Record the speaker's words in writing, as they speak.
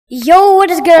Yo, what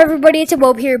is good, everybody? It's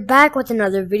Bob here, back with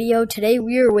another video. Today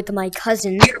we are with my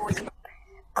cousin,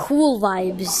 Cool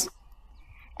Vibes,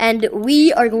 and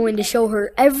we are going to show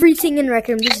her everything in Rec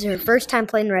Room. This is her first time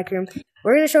playing Rec Room.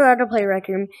 We're gonna show her how to play Rec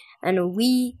Room, and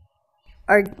we're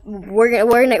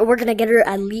gonna get her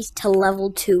at least to level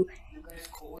 2.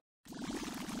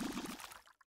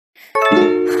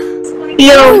 Yo,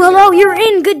 hello, you're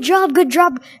in. Good job, good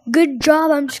job, good job.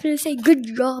 I'm just gonna say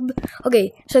good job.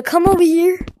 Okay, so come over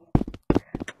here.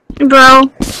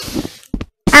 Bro,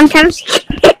 I'm kind of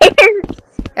scared.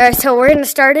 Alright, so we're gonna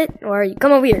start it. Or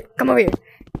come over here. Come over here.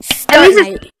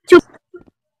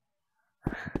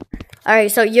 Alright,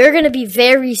 so you're gonna be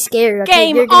very scared. Okay?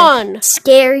 Game you're gonna on.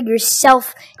 Scare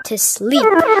yourself to sleep.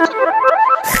 Alright,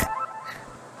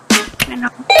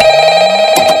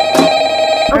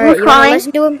 you wanna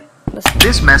listen to him?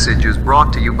 This message is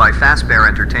brought to you by Fazbear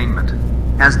Entertainment.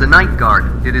 As the night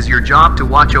guard, it is your job to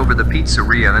watch over the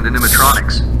pizzeria and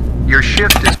animatronics. Your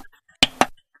shift is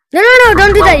No,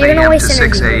 don't do that. You're gonna waste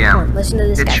 6 energy. a.m. Listen to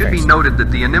this It guy should be first. noted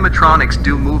that the animatronics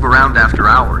do move around after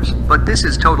hours, but this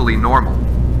is totally normal.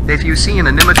 If you see an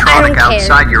animatronic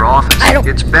outside your office,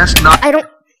 it's best not.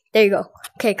 There you go.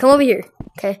 Okay, come over here.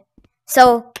 Okay.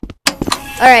 So,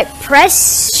 alright,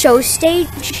 press show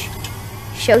stage.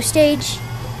 Show stage.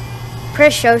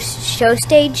 Press show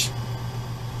stage.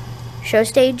 Show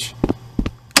stage.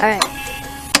 Alright.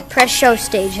 Press show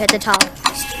stage at the top.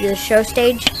 The show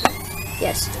stage.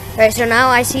 Yes. Alright, so now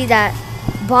I see that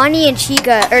Bonnie and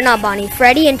Chica, or not Bonnie,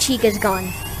 Freddy and Chica's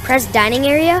gone. Press dining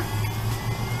area.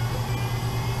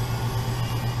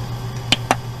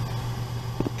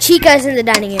 Chica's in the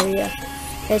dining area.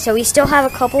 Okay, so we still have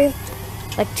a couple,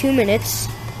 like 2 minutes,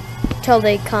 till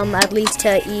they come at least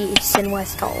to East and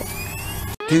West Hall.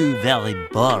 2 very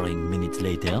boring minutes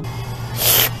later.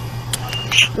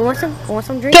 You want some? You want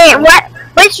some drink? Okay, what?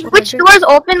 Which doors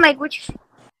open? Like which?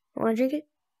 Want to drink it?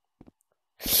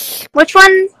 Which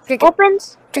one Drink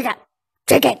opens? Drink it.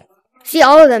 Drink it. See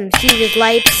all of them. See there's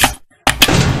lights.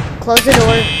 Close the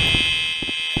door.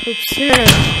 Oops. No.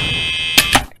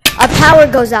 Our power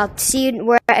goes out. See,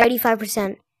 we're at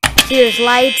 85%. See, there's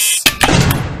lights.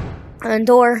 And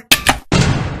door.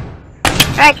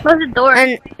 Alright, close the door.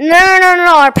 And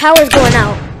no. Our power's going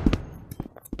out.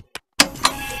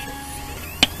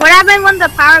 What happens when the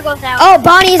power goes out? Oh,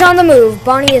 Bonnie's on the move.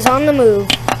 Bonnie is on the move.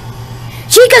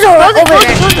 Chica's over there.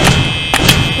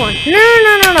 Come on.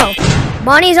 No.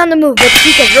 Bonnie's on the move, but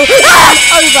Chica's over.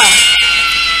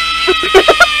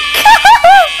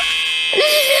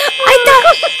 I thought,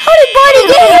 how did Bonnie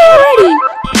get here already?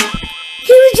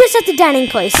 He was just at the dining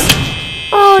place.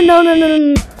 Oh, no.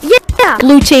 Yeah.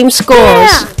 Blue team scores.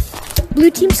 Yeah.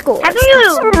 Blue team scores. How do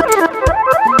you?